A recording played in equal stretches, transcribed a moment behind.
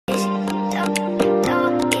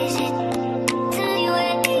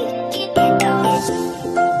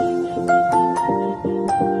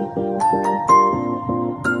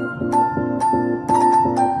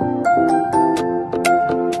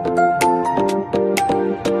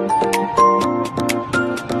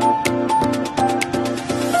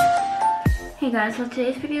guys, so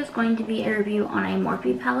today's video is going to be a review on a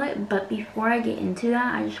Morphe palette, but before I get into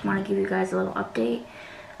that, I just want to give you guys a little update.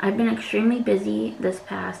 I've been extremely busy this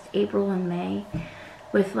past April and May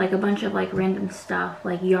with like a bunch of like random stuff,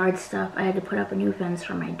 like yard stuff. I had to put up a new fence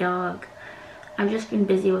for my dog. I've just been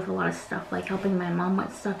busy with a lot of stuff, like helping my mom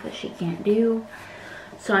with stuff that she can't do.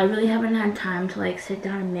 So I really haven't had time to like sit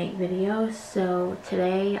down and make videos. So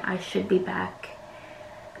today I should be back,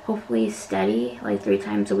 hopefully steady, like 3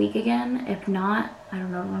 times a week again. If not, I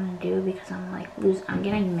don't know what I'm gonna do, because I'm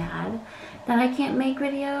getting mad that I can't make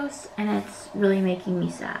videos, and it's really making me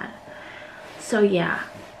sad. So yeah,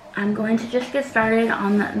 I'm going to just get started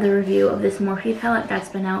on the review of this Morphe palette that's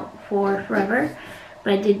been out for forever.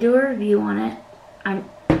 But I did do a review on it.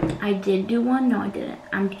 I did do one. No, I didn't.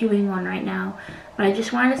 I'm doing one right now. But I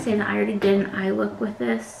just wanted to say that I already did an eye look with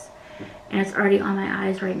this, and it's already on my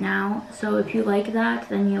eyes right now. So if you like that,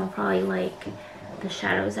 then you'll probably like the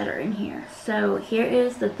shadows that are in here. So here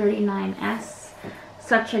is the 39S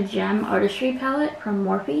Such a Gem Artistry palette from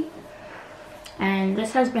Morphe. And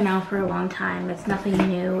this has been out for a long time. It's nothing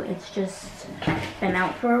new. It's just been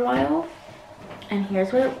out for a while. And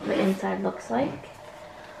here's what the inside looks like.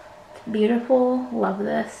 Beautiful. Love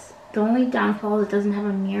this. The only downfall is it doesn't have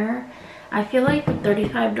a mirror. I feel like with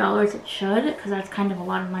 $35 it should, because that's kind of a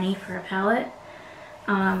lot of money for a palette.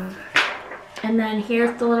 And then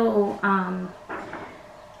here's the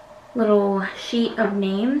little sheet of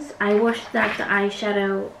names. I wish that the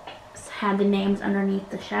eyeshadow had the names underneath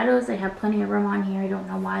the shadows. They have plenty of room on here. I don't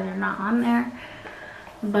know why they're not on there,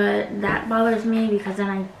 but that bothers me, because then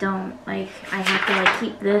I have to like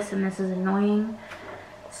keep this, and this is annoying.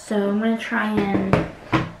 So I'm gonna try and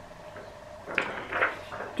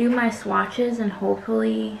do my swatches, and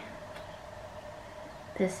hopefully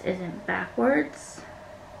this isn't backwards.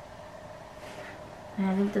 And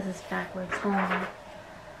I think this is backwards. Hold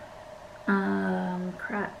on.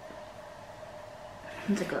 Crap.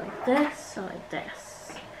 Does it go like this or like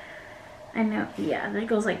this? I know, yeah, it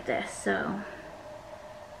goes like this. So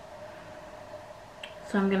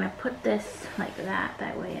I'm gonna put this like that.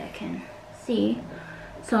 That way I can see.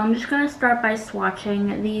 So I'm just going to start by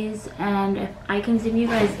swatching these, and if I can zoom you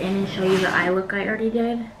guys in and show you the eye look I already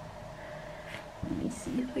did. Let me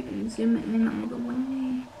see if I can zoom it in all the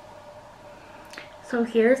way. So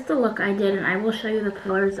here's the look I did, and I will show you the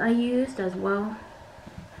colors I used as well.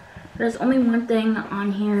 There's only one thing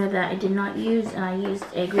on here that I did not use, and I used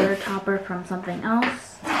a glitter topper from something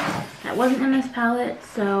else that wasn't in this palette.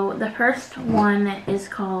 So the first one is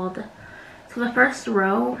called, the first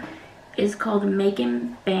row is called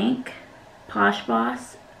Makin' Bank, Posh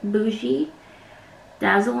Boss, Bougie,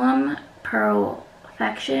 Dazzle'em,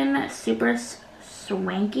 Perfection, Super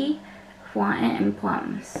Swanky, Flaunt It, and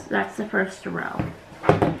Plums. That's the first row.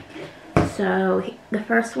 So the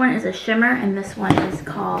first one is a shimmer, and this one is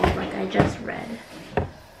called, like I just read,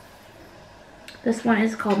 this one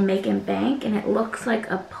is called Makin' Bank, and it looks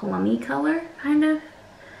like a plummy color, kind of.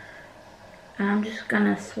 And I'm just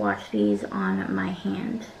gonna swatch these on my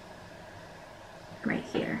hand right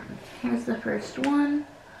here. Here's the first one.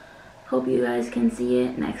 Hope you guys can see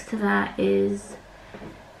it. Next to that is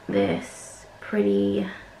this pretty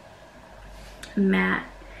matte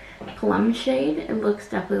plum shade. It looks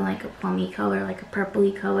definitely like a plummy color, like a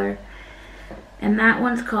purpley color. And that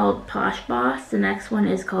one's called Posh Boss. The next one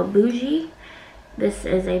is called Bougie. This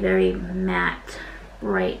is a very matte,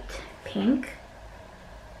 bright pink.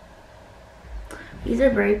 These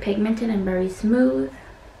are very pigmented and very smooth.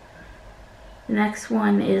 The next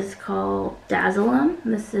one is called Dazzle'em.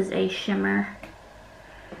 This is a shimmer.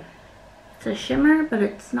 It's a shimmer, but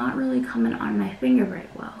it's not really coming on my finger very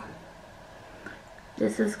well.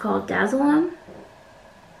 This is called Dazzle'em.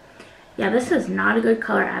 Yeah, this is not a good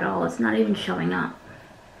color at all. It's not even showing up.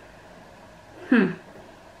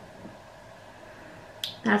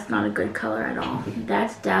 That's not a good color at all.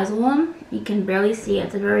 That's Dazzle'em. You can barely see it.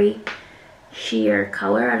 It's a very sheer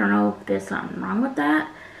color. I don't know if there's something wrong with that.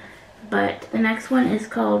 But the next one is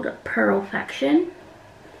called Perfection.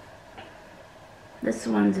 This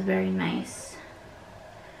one's a very nice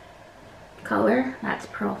color. That's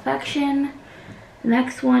Perfection. The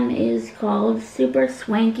next one is called Super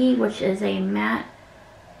Swanky, which is a matte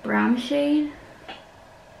brown shade.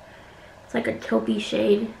 It's like a taupey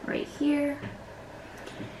shade right here.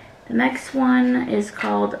 The next one is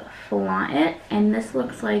called Flaunt It, and this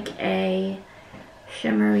looks like a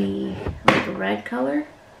shimmery, like a red color.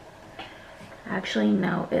 Actually,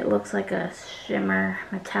 no, it looks like a shimmer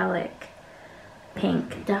metallic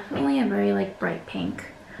pink. Definitely a very like bright pink.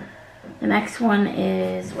 The next one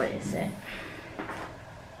is, what is it?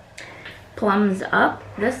 Plums Up.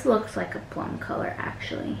 This looks like a plum color,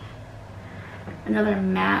 actually. Another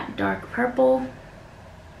matte dark purple.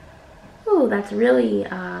 Ooh, that's really,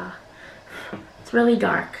 it's really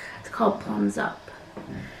dark. It's called Plums Up.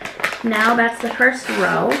 Now that's the first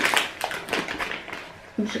row.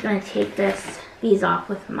 I'm just gonna take these off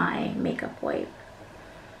with my makeup wipe.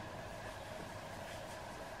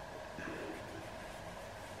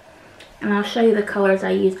 And I'll show you the colors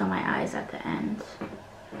I used on my eyes at the end.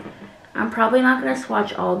 I'm probably not going to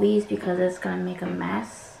swatch all these because it's going to make a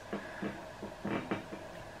mess.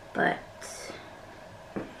 But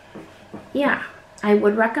yeah, I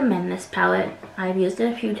would recommend this palette. I've used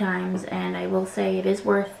it a few times and I will say it is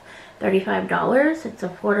worth $35. It's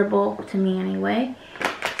affordable to me anyway.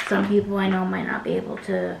 Some people I know might not be able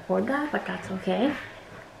to afford that, but that's okay.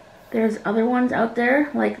 There's other ones out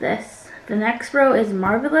there like this. The next row is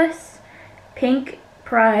Marvelous, Pink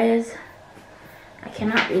Prize, I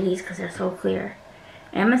cannot read these because they're so clear,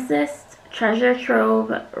 Amethyst, Treasure Trove,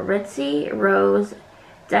 Ritzy, Rose,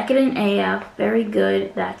 Decadent AF, Very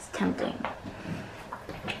Good, That's Tempting.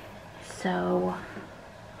 So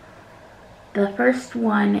the first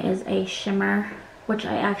one is a shimmer, which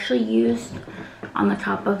I actually used on the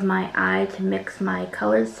top of my eye to mix my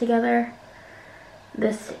colors together.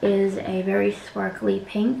 This is a very sparkly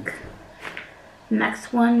pink.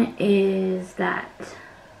 Next one is that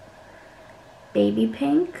baby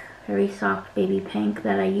pink, very soft baby pink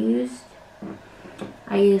that I used.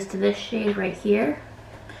 I used this shade right here.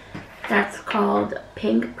 That's called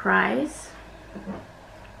Pink Prize.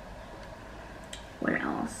 What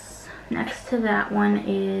else? Next to that one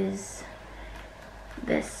is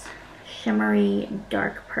this shimmery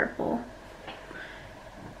dark purple.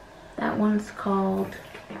 That one's called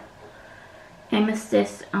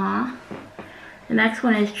Amethyst. The next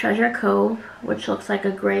one is Treasure Cove, which looks like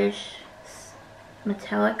a grayish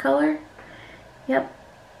metallic color. Yep,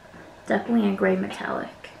 definitely a gray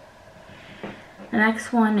metallic. The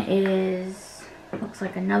next one is, looks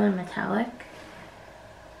like another metallic.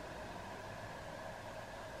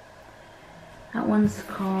 That one's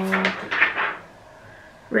called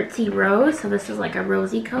Ritzy Rose, so this is like a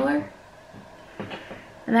rosy color.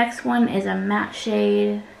 The next one is a matte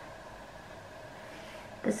shade.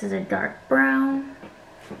 This is a dark brown.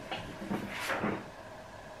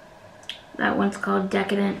 That one's called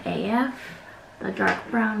Decadent AF, the dark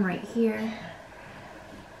brown right here.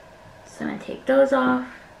 Just gonna take those off.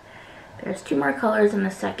 There's two more colors in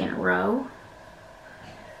the second row.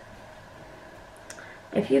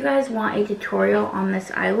 If you guys want a tutorial on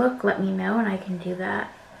this eye look, let me know and I can do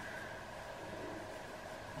that.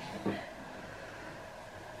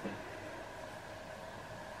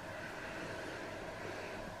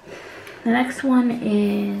 The next one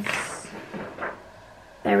is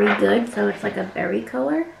Very Good, so it's like a berry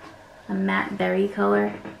color, a matte berry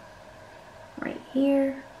color right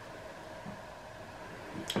here.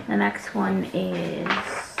 The next one is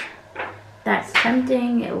That's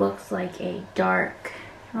Tempting. It looks like a dark,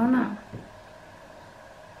 I don't know,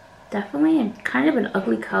 definitely a kind of an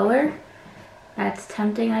ugly color. That's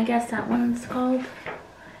Tempting, I guess that one's called.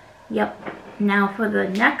 Yep. Now for the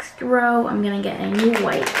next row, I'm gonna get a new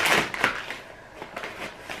white.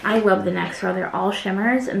 I love the next row. They're all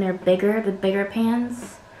shimmers and they're bigger, the bigger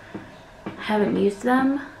pans. I haven't used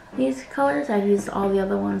them, these colors. I've used all the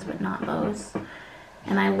other ones, but not those.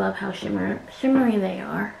 And I love how shimmery they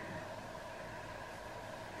are.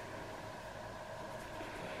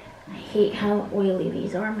 I hate how oily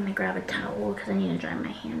these are. I'm going to grab a towel because I need to dry my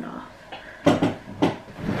hand off.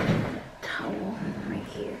 Towel right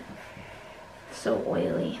here. So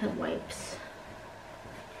oily, the wipes.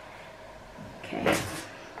 Okay.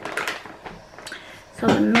 So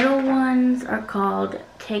the middle ones are called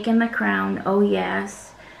Taking the Crown, Oh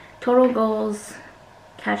Yes, Total Goals,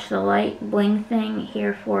 Catch the Light, Bling Thing,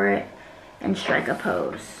 Here for It, and Strike a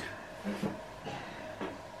Pose.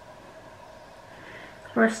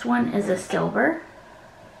 First one is a silver.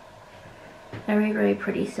 Very, very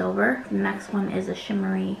pretty silver. The next one is a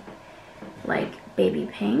shimmery, like baby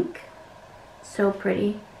pink. So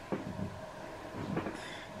pretty.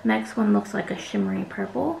 Next one looks like a shimmery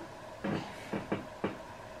purple.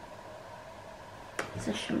 It's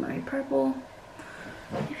a shimmery purple.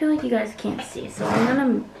 I feel like you guys can't see, so I'm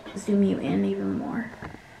gonna zoom you in even more.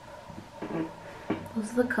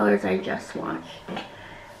 Those are the colors I just swatched.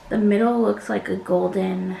 The middle looks like a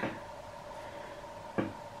golden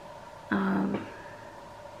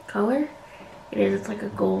color. It is, it's like a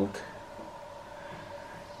gold.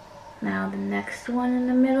 Now the next one in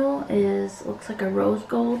the middle is, looks like a rose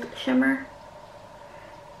gold shimmer.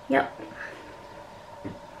 Yep.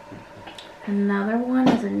 Another one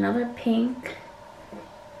is another pink.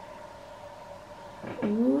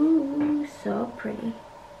 Ooh, so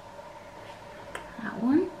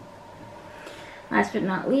last but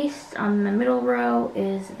not least, on the middle row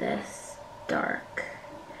is this dark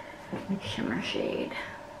shimmer shade.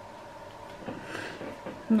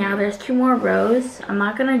 Now there's 2 more rows. I'm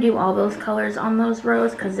not going to do all those colors on those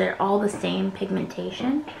rows because they're all the same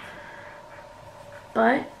pigmentation.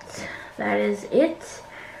 But that is it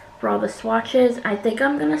for all the swatches. I think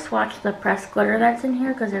I'm going to swatch the pressed glitter that's in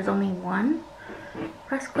here because there's only 1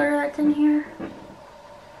 pressed glitter that's in here.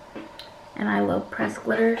 And I love pressed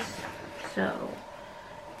glitters. So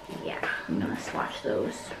yeah, I'm going to swatch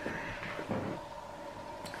those.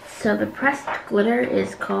 So the pressed glitter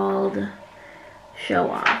is called Show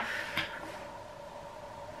Off.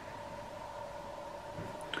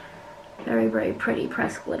 Very, very pretty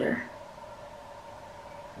pressed glitter.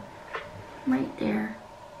 Right there.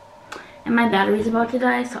 And my battery's about to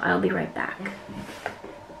die, so I'll be right back.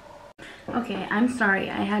 Okay, I'm sorry.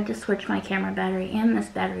 I had to switch my camera battery and this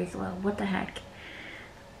battery's low. What the heck?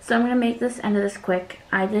 So I'm going to make this end of this quick.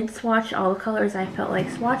 I did swatch all the colors I felt like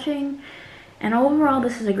swatching. And overall,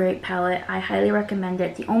 this is a great palette. I highly recommend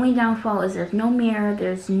it. The only downfall is there's no mirror,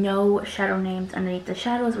 there's no shadow names underneath the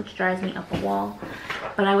shadows, which drives me up a wall.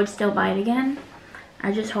 But I would still buy it again.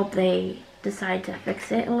 I just hope they decide to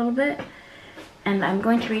fix it a little bit. And I'm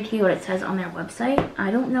going to read to you what it says on their website. I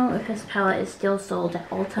don't know if this palette is still sold at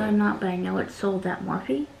Ulta or not, but I know it's sold at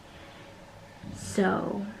Morphe.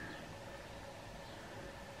 So,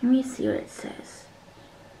 let me see what it says.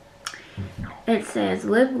 It says,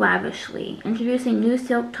 live lavishly. Introducing new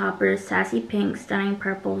silk toppers, sassy pinks, stunning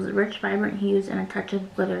purples, rich vibrant hues, and a touch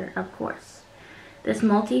of glitter, of course. This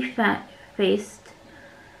multi-faced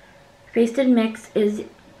mix is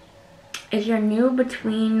your new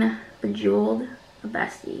between bejeweled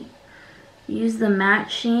bestie. Use the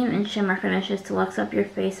matte sheen and shimmer finishes to luxe up your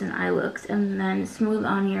face and eye looks, and then smooth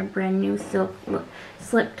on your brand new silk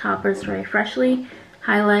slip toppers for a freshly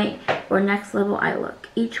highlight or next level eye look.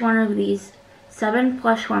 Each one of these 7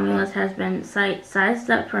 plush formulas has been sized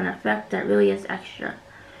up for an effect that really is extra.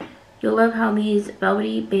 You'll love how these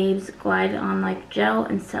velvety babes glide on like gel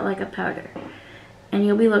and set like a powder. And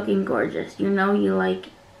you'll be looking gorgeous. You know like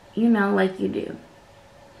you do.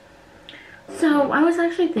 So I was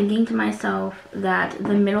actually thinking to myself that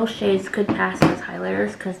the middle shades could pass as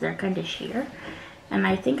highlighters because they're kind of sheer. And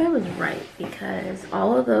I think I was right because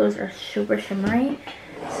all of those are super shimmery.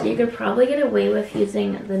 So you could probably get away with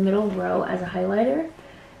using the middle row as a highlighter.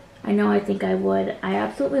 I think I would. I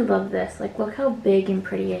absolutely love this. Like, look how big and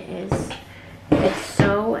pretty it is. It's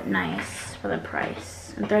so nice for the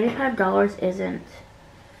price. And $35 isn't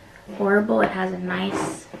horrible. It has a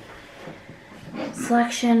nice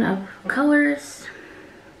selection of colors.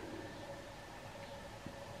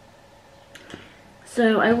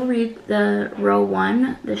 So I will read the row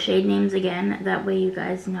 1, the shade names again, that way you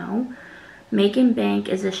guys know. Make and Bank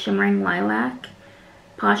is a shimmering lilac.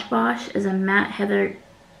 Posh Bosh is a matte heather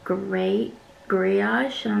grayage. I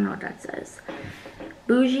don't know what that says.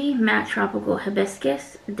 Bougie, matte tropical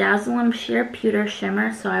hibiscus. Dazzle sheer pewter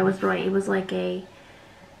shimmer. So I was right. It was like a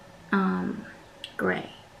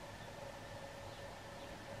gray.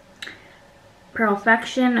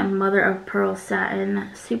 Perfection, a mother of pearl satin.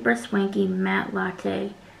 Super swanky matte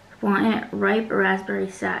latte. Flaunt ripe raspberry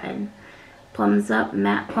satin. Plums Up,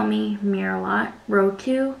 matte plummy mirror lot. Row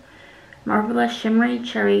 2, marvelous shimmery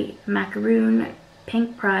cherry macaroon.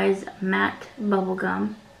 Pink prize matte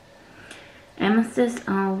bubblegum. Amethyst,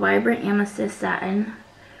 vibrant amethyst satin.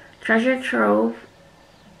 Treasure Trove.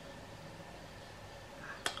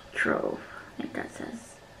 I think that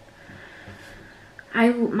says.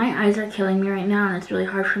 My eyes are killing me right now, and it's really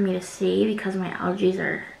hard for me to see because my allergies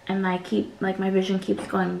are, and my vision keeps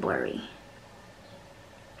going blurry.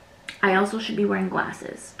 I also should be wearing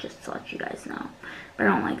glasses, just to let you guys know. But I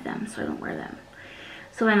don't like them, so I don't wear them.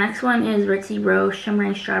 So the next one is Ritzy Rose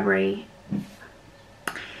Shimmering Strawberry.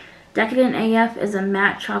 Decadent AF is a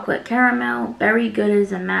matte chocolate caramel. Berry Good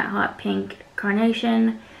is a matte hot pink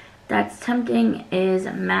carnation. That's Tempting is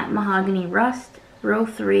matte mahogany rust. Row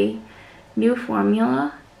 3, new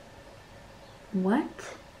formula.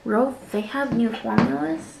 What? They have new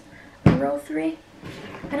formulas in row 3?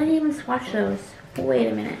 I didn't even swatch those. Wait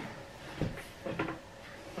a minute.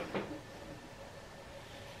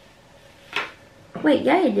 Wait,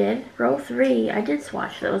 yeah, I did. Row 3, I did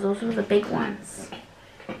swatch those. Those were the big ones.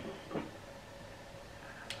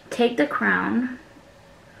 Take the Crown.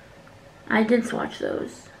 I did swatch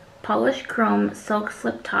those. Polished Chrome Silk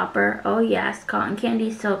Slip Topper. Oh yes, Cotton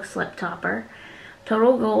Candy Silk Slip Topper.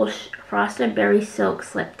 Total Gold Frosted Berry Silk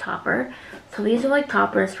Slip Topper. So these are like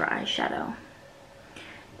toppers for eyeshadow.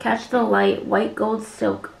 Catch the Light White Gold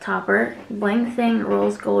Silk Topper. Bling Thing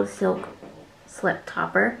Rose Gold Silk Slip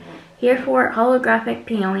Topper. Here for Holographic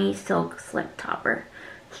Peony Silk Slip Topper.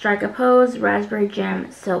 Strike a Pose Raspberry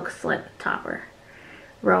Gem Silk Slip Topper.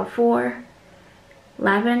 Row 4.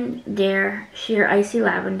 Lavender Sheer Icy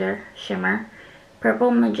Lavender Shimmer. Purple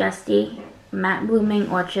Majesty Matte Blooming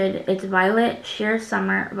Orchid. It's Violet Sheer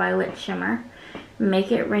Summer Violet Shimmer.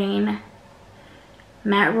 Make It Rain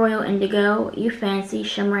Matte Royal Indigo. You Fancy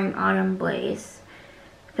Shimmering Autumn Blaze.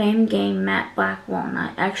 Fame Game Matte Black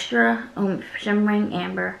Walnut. Extra Oomph Shimmering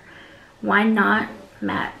Amber. Why Not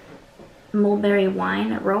Matte Mulberry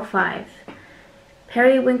Wine. Row 5.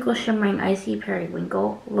 Periwinkle Shimmering Icy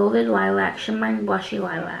Periwinkle. Loaded Lilac Shimmering Blushy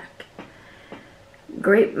Lilac.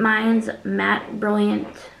 Grape Mines Matte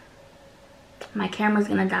Brilliant. My camera's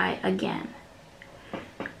gonna die again.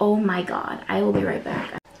 Oh my god. I will be right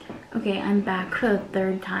back. Okay, I'm back for the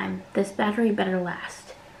third time. This battery better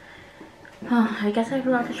last. Oh, I guess I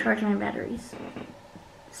forgot to charge my batteries.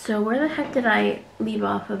 So where the heck did I leave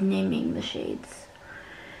off of naming the shades?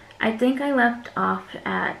 I think I left off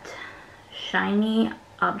at Shiny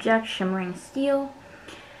Object Shimmering Steel.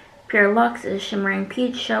 Pure Luxe is Shimmering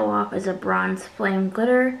Peach. Show Off is a Bronze Flame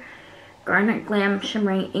Glitter. Garnet Glam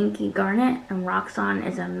Shimmering Inky Garnet. And Roxanne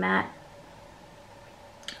is a Matte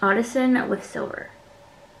Audison with Silver.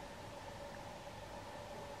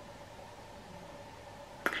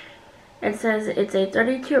 It says it's a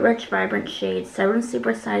 32 rich, vibrant shades, 7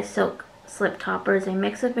 supersized silk slip toppers, a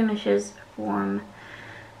mix of finishes from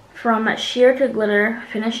sheer to glitter,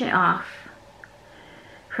 finishing off.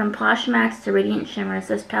 From plush mattes to radiant shimmers,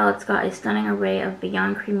 this palette's got a stunning array of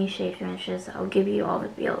beyond creamy shade finishes. I'll give you all the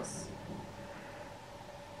feels.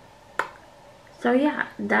 So yeah,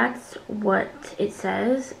 that's what it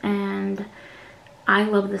says, and I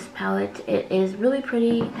love this palette. It is really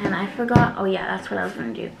pretty, and I forgot, oh yeah, that's what I was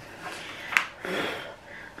going to do.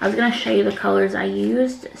 I was going to show you the colors I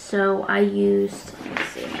used. So I used, let me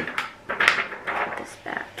see, put this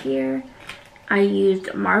back here. I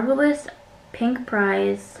used Marvelous, Pink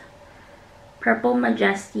Prize, Purple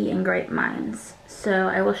Majesty, and Grape Mines. So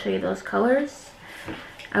I will show you those colors.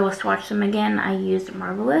 I will swatch them again. I used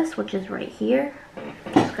Marvelous, which is right here.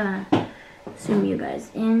 I'm just going to zoom you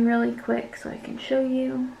guys in really quick so I can show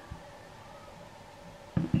you.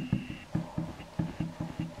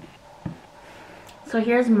 So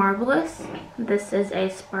here's Marvelous. This is a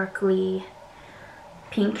sparkly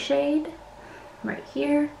pink shade right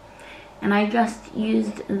here. And I just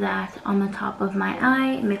used that on the top of my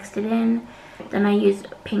eye, mixed it in. Then I used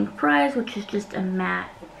Pink Prize, which is just a matte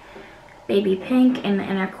baby pink in the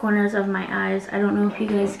inner corners of my eyes. I don't know if you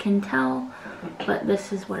guys can tell, but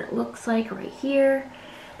this is what it looks like right here.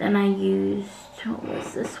 Then I used, what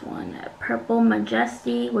was this one? Purple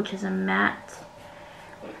Majesty, which is a matte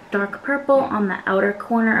dark purple on the outer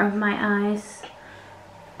corner of my eyes.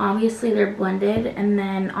 Obviously they're blended. And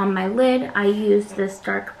then on my lid I used this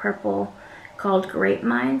dark purple called Grape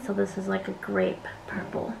Mine. So this is like a grape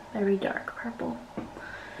purple, very dark purple.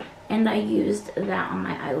 And I used that on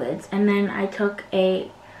my eyelids. And then I took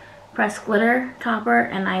a pressed glitter topper,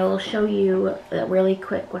 and I will show you really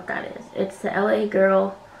quick what that is. It's the LA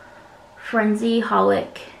Girl Frenzy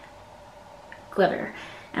Holic glitter.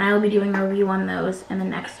 And I will be doing a review on those in the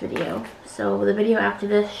next video. So the video after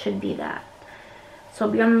this should be that. So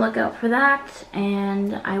be on the lookout for that,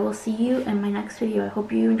 and I will see you in my next video. I hope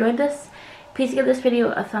you enjoyed this. Please give this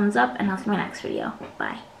video a thumbs up, and I'll see you in my next video.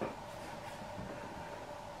 Bye.